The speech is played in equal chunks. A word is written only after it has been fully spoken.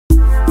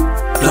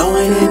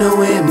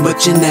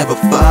but you never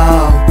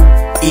fall.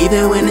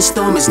 Even when the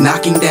storm is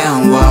knocking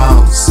down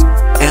walls,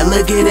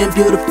 elegant and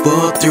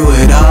beautiful through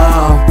it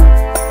all.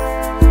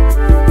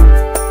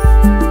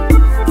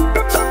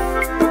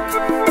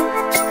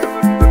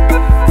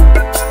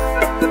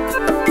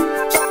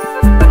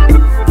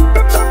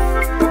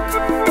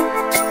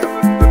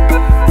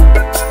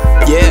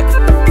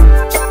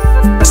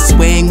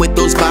 Swaying with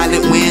those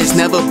violent winds,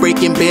 never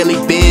breaking, barely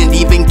bend.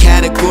 Even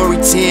category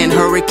 10,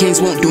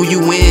 hurricanes won't do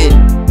you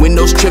in. When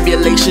those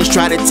tribulations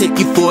try to take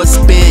you for a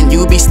spin,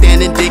 you'll be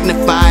standing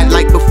dignified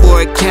like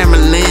before a camera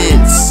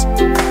lens,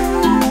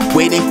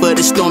 waiting for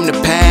the storm to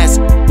pass,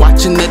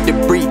 watching the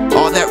debris.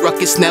 All that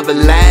ruckus never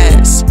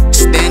lasts.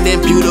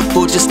 Standing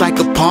beautiful just like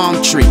a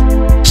palm tree,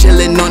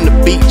 chilling on the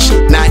beach,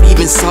 not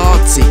even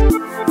salty.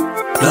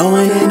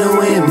 Blowing in the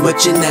wind,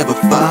 but you never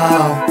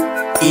fall.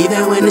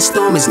 Even when the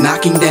storm is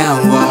knocking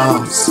down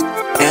walls,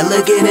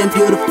 elegant and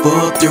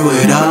beautiful through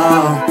it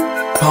all.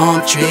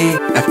 Palm tree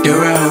after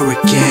a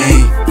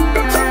hurricane.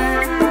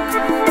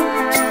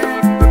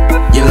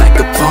 You're like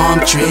a palm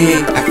tree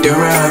after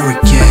a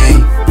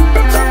hurricane.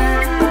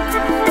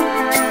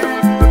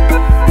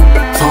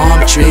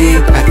 Palm tree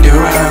after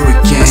a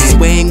hurricane.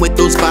 Swaying with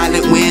those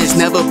violent winds,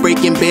 never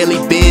breaking, barely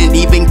bend.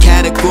 Even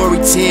category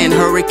 10,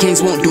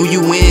 hurricanes won't do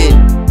you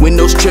in. When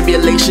those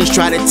tribulations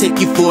try to take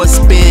you for a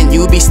spin,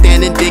 you'll be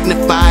standing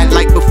dignified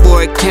like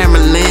before a camera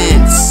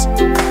lens,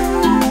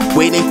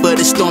 waiting for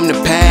the storm to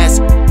pass,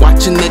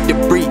 watching the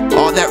debris.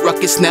 All that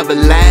ruckus never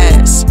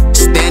lasts.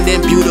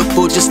 Standing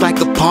beautiful just like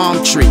a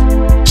palm tree,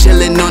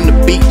 chilling on the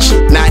beach,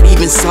 not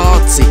even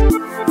salty.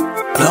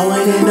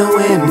 Blowing in the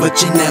wind,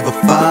 but you never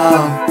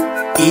fall.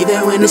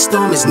 Even when the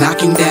storm is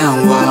knocking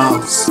down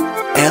walls,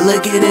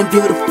 elegant and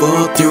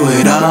beautiful through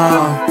it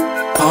all.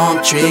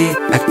 Palm tree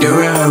after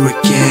a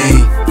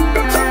hurricane.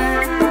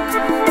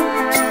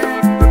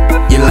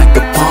 You're like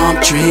a palm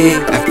tree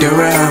after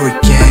a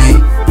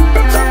hurricane.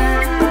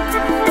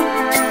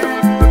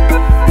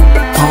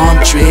 Palm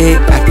tree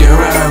after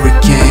a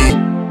hurricane.